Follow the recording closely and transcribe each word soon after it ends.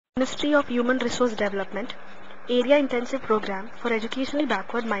Ministry of Human Resource Development, Area Intensive Program for Educationally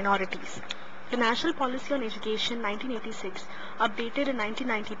Backward Minorities. The National Policy on Education 1986, updated in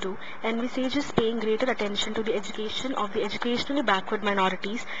 1992, envisages paying greater attention to the education of the educationally backward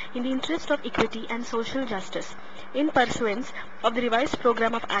minorities in the interest of equity and social justice. In pursuance of the revised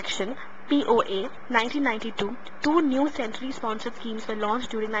Program of Action POA 1992, two new century-sponsored schemes were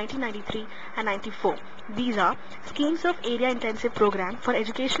launched during 1993 and 94. These are Schemes of Area Intensive Program for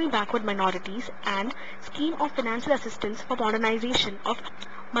Educationally Backward Minorities and Scheme of Financial Assistance for Modernization of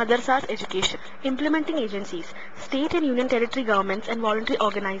Madrasas Education. Implementing agencies, state and union territory governments and voluntary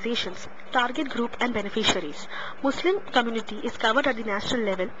organizations, target group and beneficiaries. Muslim community is covered at the national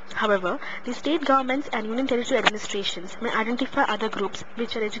level. However, the state governments and union territory administrations may identify other groups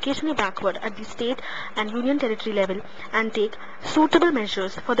which are educationally backward at the state and union territory level and take suitable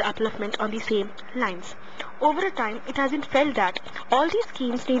measures for the upliftment on the same lines. Over a time, it has been felt that all these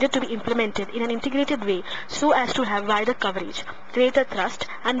schemes needed to be implemented in an integrated way so as to have wider coverage, greater thrust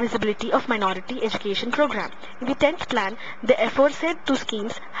and visibility of minority education program. In the 10th plan, the aforesaid two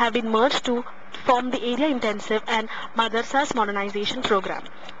schemes have been merged to form the Area Intensive and Madrasas Modernization Program.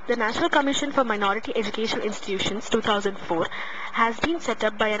 The National Commission for Minority Educational Institutions 2004 has been set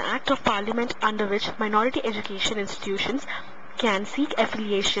up by an Act of Parliament under which minority education institutions can seek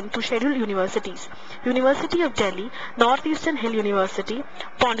affiliation to scheduled universities. University of Delhi, Northeastern Hill University,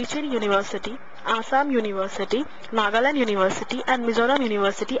 Pondicherry University, Assam University, Nagaland University and Mizoram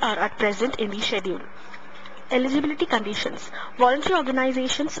University are at present in the schedule. Eligibility conditions. Voluntary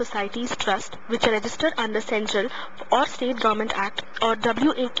organizations, societies, trusts which are registered under Central or State Government Act or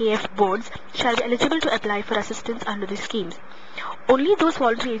WAKF boards shall be eligible to apply for assistance under the schemes. Only those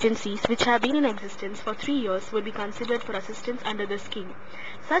voluntary agencies which have been in existence for 3 years will be considered for assistance under the scheme.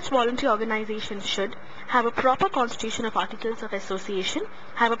 Such voluntary organizations should have a proper constitution of articles of association,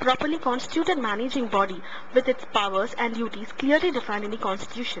 have a properly constituted managing body with its powers and duties clearly defined in the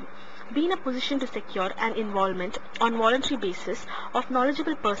constitution, be in a position to secure an involvement on voluntary basis of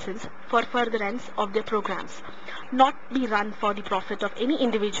knowledgeable persons for furtherance of their programs, not be run for the profit of any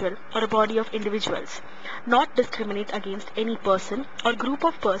individual or a body of individuals, not discriminate against any person or group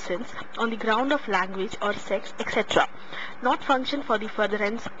of persons on the ground of language or sex, etc., not function for the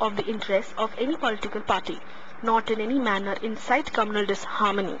furtherance of the interests of any political party, not in any manner incite communal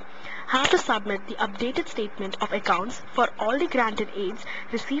disharmony, have to submit the updated statement of accounts for all the granted aids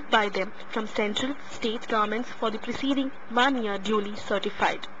received by them from central state governments for the preceding 1 year duly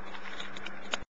certified.